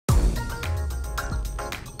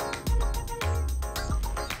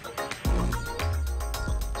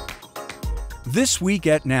This week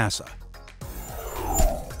at NASA.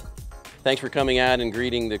 Thanks for coming out and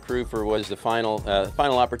greeting the crew for what is the final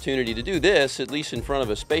opportunity to do this, at least in front of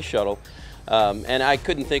a space shuttle. And I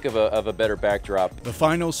couldn't think of a better backdrop. The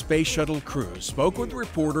final Space Shuttle crew spoke with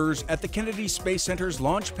reporters at the Kennedy Space Center's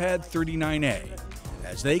Launch Pad 39A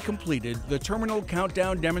as they completed the terminal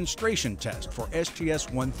countdown demonstration test for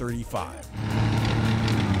STS-135.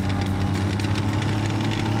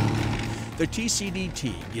 The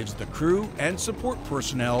TCDT gives the crew and support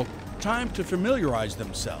personnel time to familiarize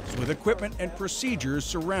themselves with equipment and procedures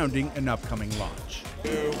surrounding an upcoming launch. 2,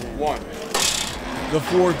 1. The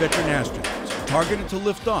 4 veteran astronauts are targeted to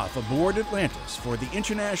lift off aboard Atlantis for the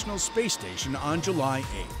International Space Station on July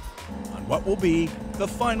 8th, on what will be the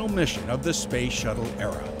final mission of the Space Shuttle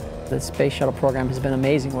era. The Space Shuttle program has been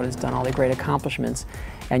amazing, what it's done, all the great accomplishments,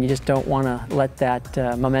 and you just don't want to let that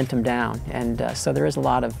momentum down. And so there is a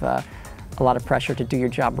lot of pressure to do your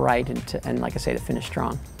job right and like I say, to finish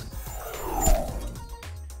strong.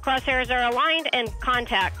 Crosshairs are aligned and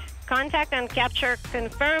contact. Contact and capture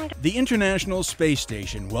confirmed. The International Space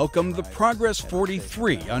Station welcomed the Progress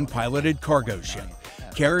 43 unpiloted cargo ship,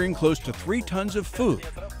 carrying close to 3 tons of food,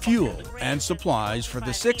 fuel, and supplies for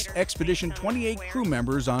the 6 Expedition 28 crew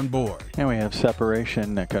members on board. And we have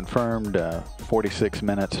separation confirmed 46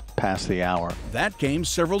 minutes past the hour. That came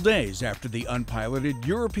several days after the unpiloted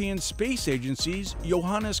European Space Agency's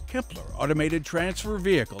Johannes Kepler automated transfer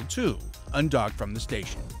vehicle 2 undocked from the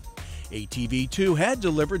station. ATV-2 had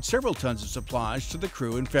delivered several tons of supplies to the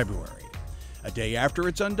crew in February. A day after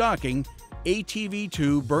its undocking,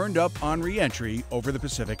 ATV-2 burned up on re-entry over the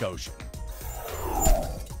Pacific Ocean.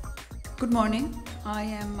 Good morning. I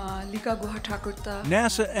am Lika Guhathakurta.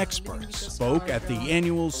 NASA experts spoke at the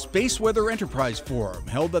annual Space Weather Enterprise Forum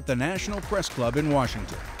held at the National Press Club in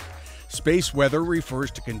Washington. Space weather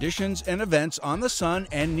refers to conditions and events on the Sun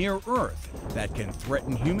and near Earth that can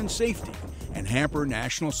threaten human safety and hamper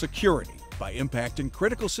national security by impacting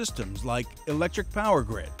critical systems like electric power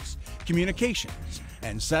grids, communications,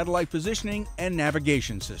 and satellite positioning and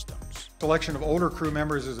navigation systems. Selection of older crew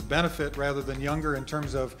members is a benefit rather than younger in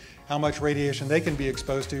terms of how much radiation they can be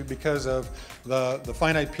exposed to because of the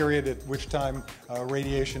finite period at which time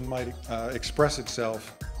radiation might express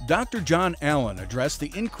itself. Dr. John Allen addressed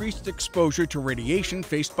the increased exposure to radiation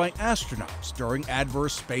faced by astronauts during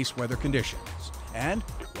adverse space weather conditions and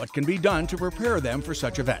what can be done to prepare them for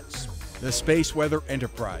such events. The Space Weather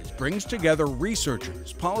Enterprise brings together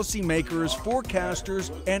researchers, policymakers,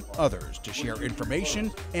 forecasters, and others to share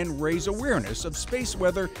information and raise awareness of space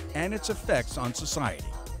weather and its effects on society.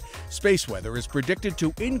 Space weather is predicted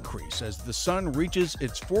to increase as the Sun reaches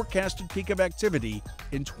its forecasted peak of activity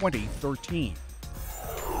in 2013.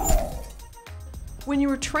 When you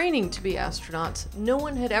were training to be astronauts, no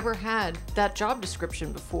one had ever had that job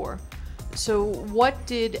description before. So what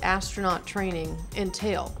did astronaut training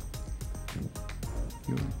entail?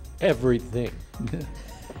 Everything.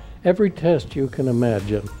 Every test you can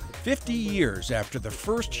imagine. 50 years after the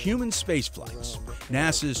first human space flights,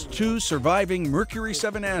 NASA's 2 surviving Mercury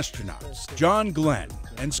 7 astronauts, John Glenn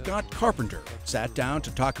and Scott Carpenter, sat down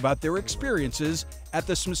to talk about their experiences at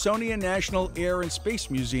the Smithsonian National Air and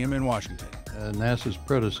Space Museum in Washington. NASA's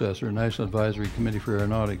predecessor, National Advisory Committee for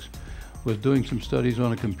Aeronautics, was doing some studies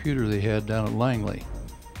on a computer they had down at Langley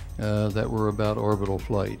that were about orbital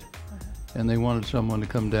flight. And they wanted someone to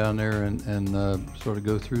come down there and sort of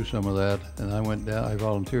go through some of that. And I went down, I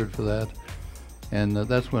volunteered for that. And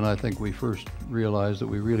that's when I think we first realized that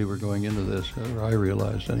we really were going into this, or I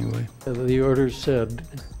realized anyway. The orders said,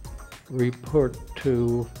 report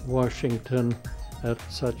to Washington at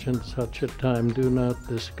such and such a time. Do not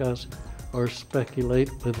discuss or speculate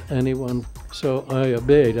with anyone. So I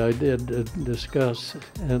obeyed. I did discuss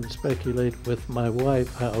and speculate with my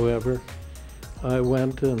wife, however. I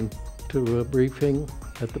went to a briefing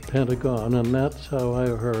at the Pentagon, and that's how I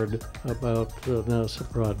heard about the NASA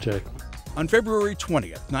project. On February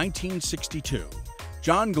 20th, 1962,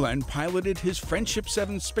 John Glenn piloted his Friendship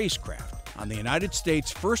 7 spacecraft on the United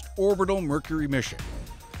States' first orbital Mercury mission.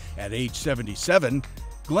 At age 77,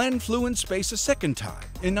 Glenn flew in space a second time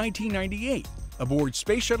in 1998 aboard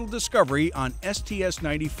Space Shuttle Discovery on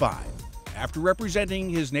STS-95 after representing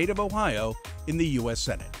his native Ohio in the U.S.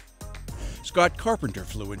 Senate. Scott Carpenter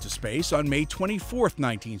flew into space on May 24,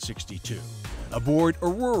 1962, aboard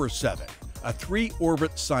Aurora 7, a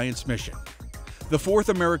 3-orbit science mission. The 4th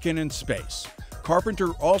American in space, Carpenter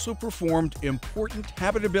also performed important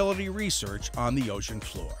habitability research on the ocean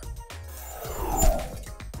floor.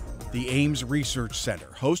 The Ames Research Center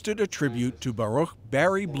hosted a tribute to Baruch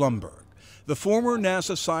Barry Blumberg, the former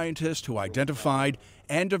NASA scientist who identified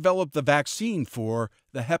and developed the vaccine for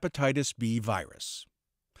the hepatitis B virus.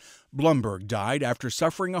 Blumberg died after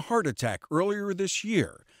suffering a heart attack earlier this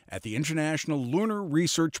year at the International Lunar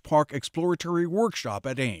Research Park Exploratory Workshop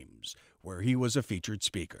at Ames, where he was a featured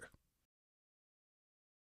speaker.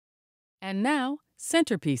 And now,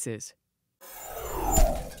 centerpieces.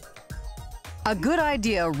 A good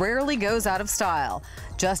idea rarely goes out of style.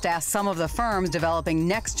 Just ask some of the firms developing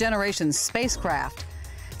next-generation spacecraft.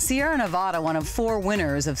 Sierra Nevada, one of 4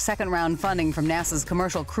 winners of second-round funding from NASA's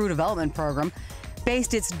Commercial Crew Development Program,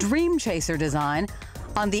 based its Dream Chaser design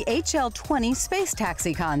on the HL-20 space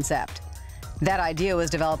taxi concept. That idea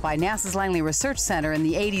was developed by NASA's Langley Research Center in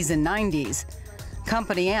the 80s and 90s.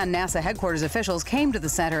 Company and NASA headquarters officials came to the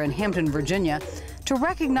center in Hampton, Virginia, to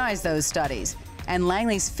recognize those studies and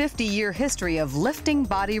Langley's 50-year history of lifting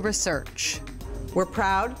body research. We're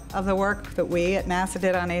proud of the work that we at NASA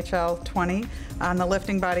did on HL-20 on the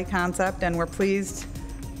lifting body concept, and we're pleased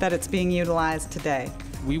that it's being utilized today.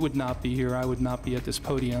 We would not be here, I would not be at this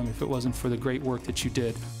podium if it wasn't for the great work that you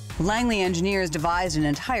did. Langley engineers devised an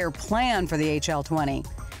entire plan for the HL-20.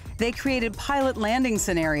 They created pilot landing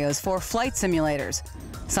scenarios for flight simulators,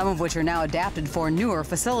 some of which are now adapted for newer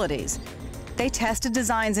facilities. They tested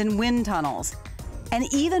designs in wind tunnels and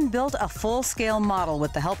even built a full-scale model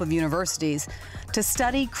with the help of universities to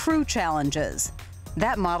study crew challenges.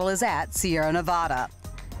 That model is at Sierra Nevada.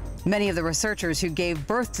 Many of the researchers who gave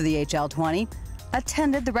birth to the HL-20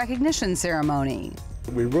 attended the recognition ceremony.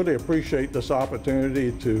 We really appreciate this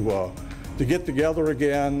opportunity to get together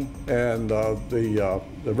again, and the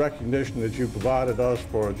recognition that you provided us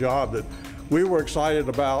for a job that we were excited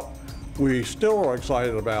about, we still are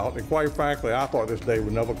excited about, and quite frankly, I thought this day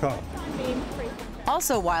would never come.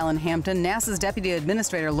 Also while in Hampton, NASA's Deputy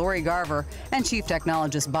Administrator Lori Garver and Chief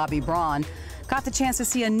Technologist Bobby Braun got the chance to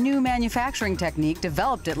see a new manufacturing technique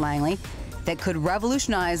developed at Langley that could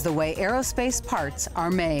revolutionize the way aerospace parts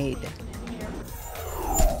are made.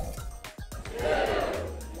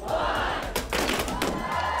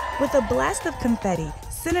 With a blast of confetti,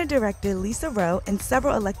 Center Director Lisa Rowe and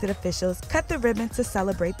several elected officials cut the ribbon to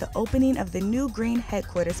celebrate the opening of the new green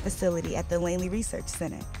headquarters facility at the Langley Research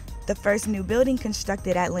Center. The first new building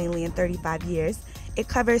constructed at Langley in 35 years, it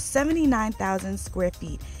covers 79,000 square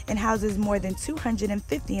feet and houses more than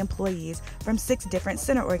 250 employees from 6 different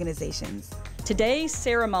center organizations. Today's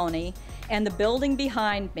ceremony and the building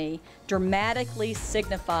behind me dramatically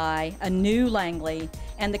signify a new Langley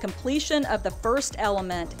and the completion of the first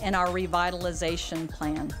element in our revitalization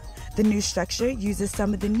plan. The new structure uses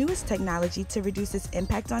some of the newest technology to reduce its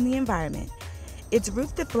impact on the environment. Its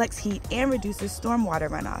roof deflects heat and reduces stormwater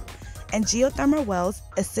runoff, and geothermal wells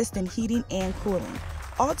assist in heating and cooling,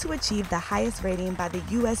 all to achieve the highest rating by the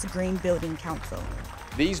U.S. Green Building Council.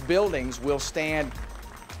 These buildings will stand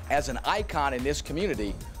as an icon in this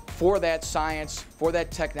community for that science, for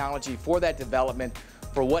that technology, for that development,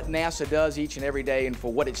 for what NASA does each and every day, and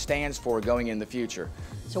for what it stands for going in the future.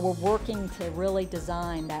 So we're working to really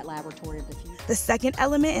design that laboratory of the future. The second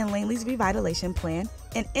element in Langley's revitalization plan,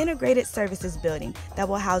 an integrated services building that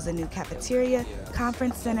will house a new cafeteria,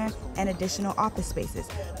 conference center, and additional office spaces,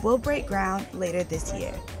 will break ground later this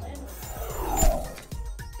year.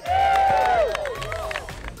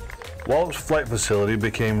 Wallops Flight Facility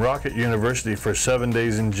became Rocket University for 7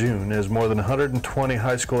 days in June as more than 120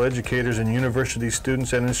 high school educators and university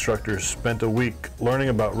students and instructors spent a week learning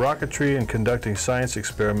about rocketry and conducting science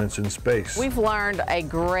experiments in space. We've learned a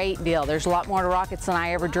great deal. There's a lot more to rockets than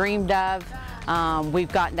I ever dreamed of.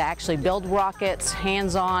 We've gotten to actually build rockets,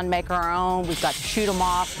 hands-on, make our own. We've got to shoot them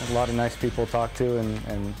off. A lot of nice people to talk to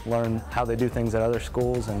and learn how they do things at other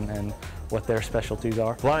schools and what their specialties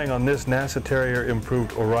are. Flying on this NASA Terrier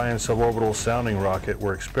improved Orion suborbital sounding rocket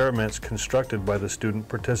were experiments constructed by the student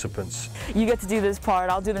participants. You get to do this part,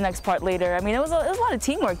 I'll do the next part later. I mean, it was a lot of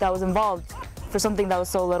teamwork that was involved for something that was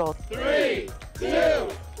so little. 3, 2,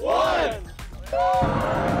 1.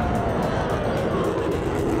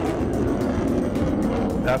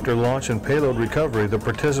 After launch and payload recovery, the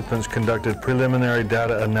participants conducted preliminary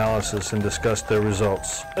data analysis and discussed their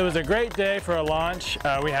results. It was a great day for a launch.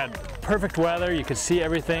 We had perfect weather. You could see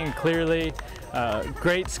everything clearly.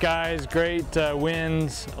 Great skies, great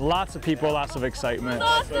winds, lots of people, lots of excitement.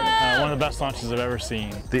 Awesome! One of the best launches I've ever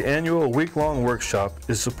seen. The annual week-long workshop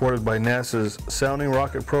is supported by NASA's Sounding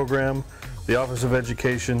Rocket Program, the Office of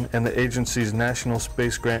Education, and the agency's National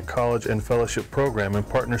Space Grant College and Fellowship Program in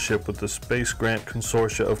partnership with the Space Grant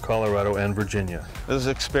Consortia of Colorado and Virginia. This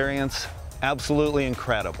experience, absolutely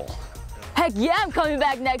incredible. Heck yeah, I'm coming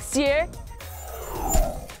back next year.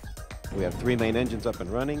 We have 3 main engines up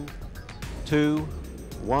and running. 2,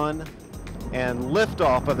 1, and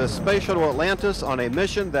liftoff of the Space Shuttle Atlantis on a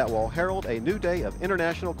mission that will herald a new day of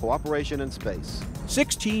international cooperation in space.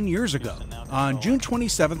 16 years ago, on June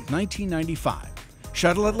 27, 1995,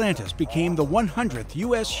 Shuttle Atlantis became the 100th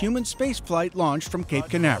U.S. human spaceflight launched from Cape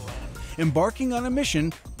Canaveral, embarking on a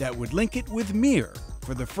mission that would link it with Mir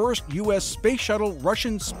for the first U.S. Space Shuttle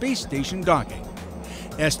Russian space station docking.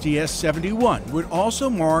 STS-71 would also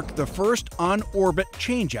mark the first on-orbit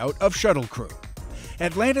changeout of shuttle crew.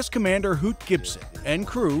 Atlantis Commander Hoot Gibson and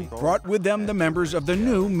crew brought with them the members of the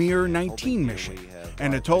new Mir-19 mission,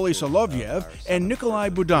 Anatoly Solovyev and Nikolai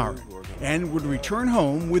Budarin, and would return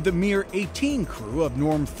home with the Mir-18 crew of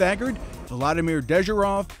Norm Thagard, Vladimir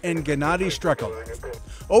Dezhurov, and Gennady Strekalov.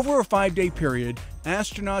 Over a 5-day period,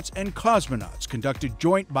 astronauts and cosmonauts conducted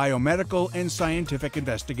joint biomedical and scientific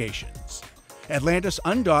investigations. Atlantis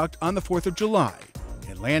undocked on the 4th of July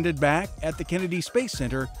and landed back at the Kennedy Space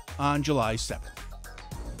Center on July 7th.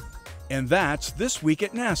 And that's This Week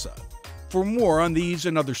at NASA. For more on these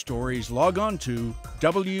and other stories, log on to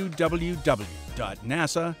www.nasa.gov.